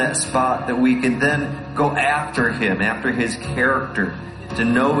from that spot that we can then go after Him, after His character, to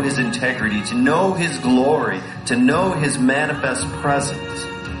know His integrity, to know His glory, to know His manifest presence.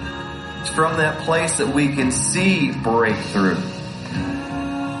 It's from that place that we can see breakthrough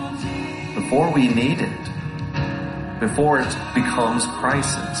before we need it, before it becomes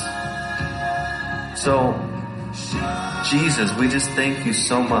crisis. So, Jesus, we just thank you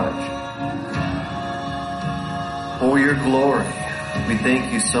so much for your glory. We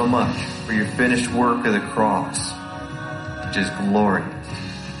thank you so much for your finished work of the cross, which is glorious.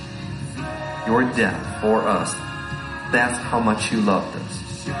 Your death for us, that's how much you loved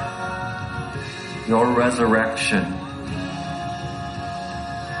us. Your resurrection,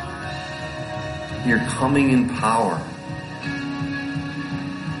 your coming in power,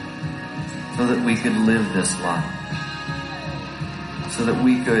 so that we could live this life, so that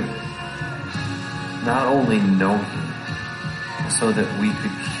we could not only know you, so that we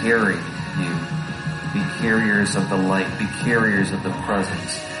could carry you, be carriers of the light, be carriers of the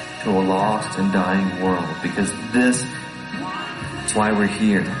presence to a lost and dying world, because this is why we're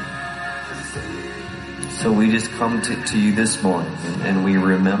here. So we just come to you this morning, and we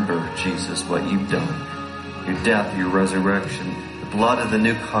remember, Jesus, what you've done, your death, your resurrection, the blood of the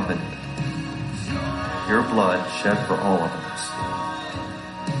new covenant, your blood shed for all of us.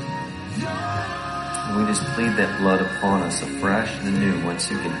 And we just plead that blood upon us afresh and anew once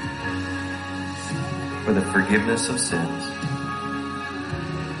again for the forgiveness of sins,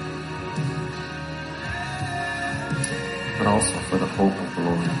 but also for the hope of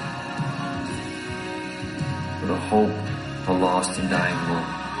glory, for the hope of a lost and dying world,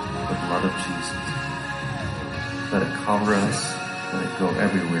 the blood of Jesus. Let it cover us, let it go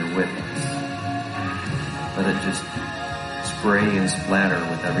everywhere with us. Let it just spray and splatter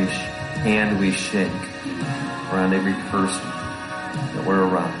with every hand we shake around every person that we're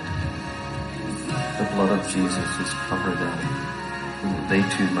around. The blood of Jesus just cover them, so that they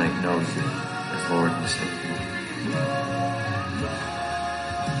too might know you as Lord and Savior.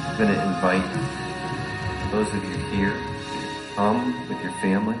 I'm going to invite those of you here, come with your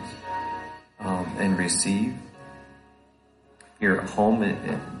families and receive. If you're at home,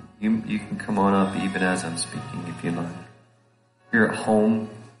 you can come on up even as I'm speaking if you like. If you're at home,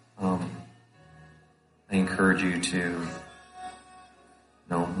 I encourage you to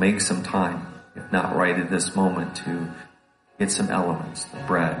make some time, if not right at this moment, to get some elements, the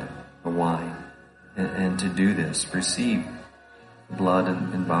bread, the wine, and to do this. Receive the blood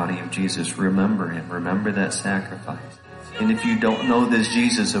and body of Jesus. Remember him. Remember that sacrifice. And if you don't know this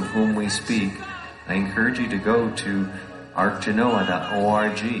Jesus of whom we speak, I encourage you to go to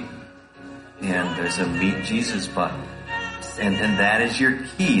arkgenoa.org, and there's a Meet Jesus button. And that is your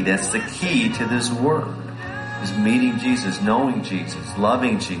key. That's the key to this word, is meeting Jesus, knowing Jesus,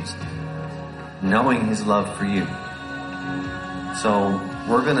 loving Jesus, knowing his love for you. So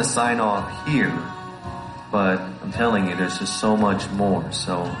we're going to sign off here, but I'm telling you, there's just so much more.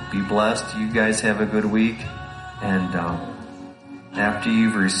 So be blessed. You guys have a good week. And after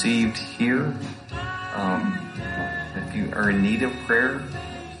you've received here, if you are in need of prayer,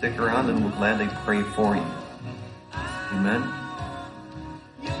 stick around and we'll gladly pray for you. Amen.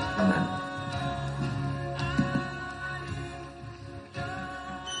 Amen.